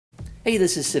Hey,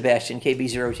 this is Sebastian,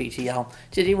 KB0TTL.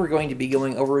 Today we're going to be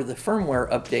going over the firmware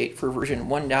update for version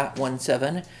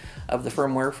 1.17 of the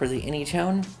firmware for the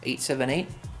AnyTone 878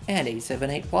 and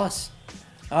 878 Plus.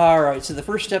 Alright, so the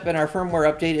first step in our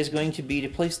firmware update is going to be to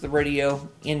place the radio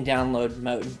in download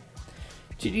mode.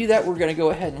 To do that, we're going to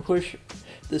go ahead and push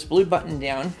this blue button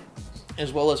down,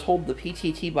 as well as hold the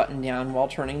PTT button down while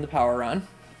turning the power on.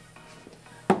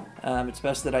 It's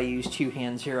best that I use two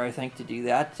hands here, I think, to do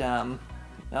that.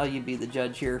 Well, you be the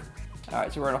judge here.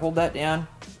 Alright, so we're going to hold that down,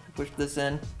 push this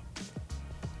in,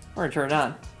 we're going to turn it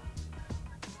on.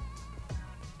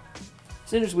 As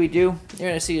soon as we do, you're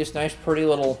going to see this nice pretty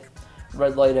little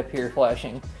red light up here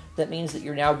flashing. That means that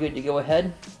you're now good to go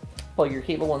ahead, plug your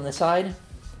cable on the side,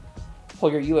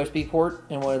 plug your USB port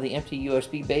in one of the empty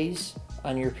USB bays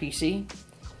on your PC,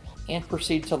 and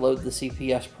proceed to load the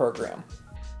CPS program.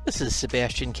 This is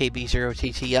Sebastian,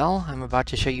 KB0TTL. I'm about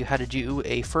to show you how to do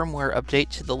a firmware update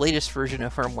to the latest version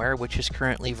of firmware, which is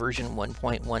currently version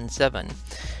 1.17.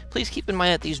 Please keep in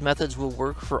mind that these methods will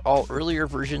work for all earlier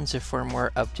versions of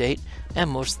firmware update, and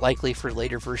most likely for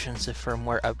later versions of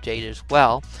firmware update as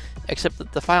well, except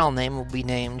that the file name will be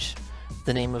named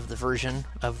the name of the version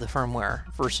of the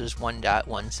firmware versus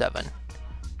 1.17.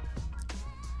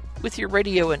 With your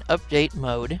radio in update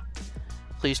mode,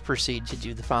 please proceed to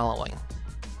do the following.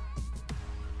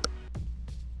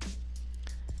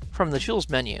 From the Tools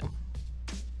menu,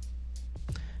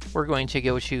 we're going to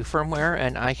go to Firmware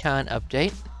and Icon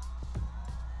Update.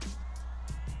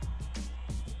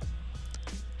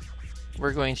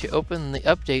 We're going to open the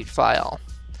update file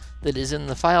that is in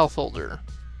the file folder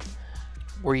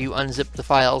where you unzip the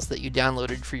files that you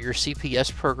downloaded for your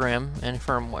CPS program and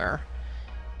firmware.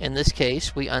 In this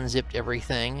case, we unzipped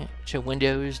everything to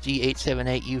Windows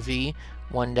D878UV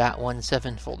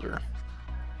 1.17 folder.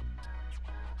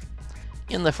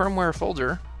 In the firmware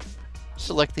folder,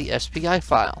 select the SPI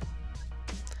file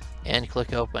and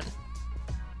click Open.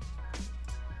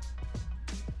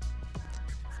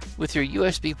 With your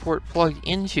USB port plugged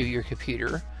into your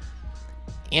computer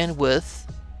and with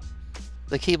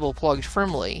the cable plugged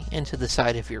firmly into the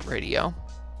side of your radio,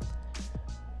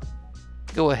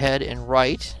 go ahead and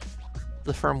write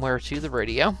the firmware to the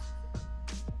radio.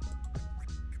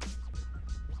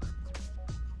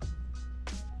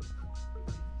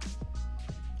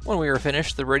 When we are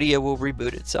finished, the radio will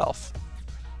reboot itself.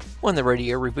 When the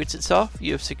radio reboots itself,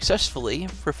 you have successfully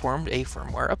performed a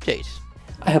firmware update.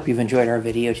 I hope you've enjoyed our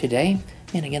video today.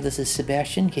 And again, this is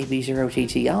Sebastian,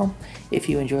 KB0TTL. If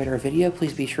you enjoyed our video,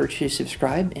 please be sure to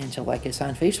subscribe and to like us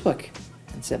on Facebook.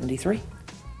 And 73.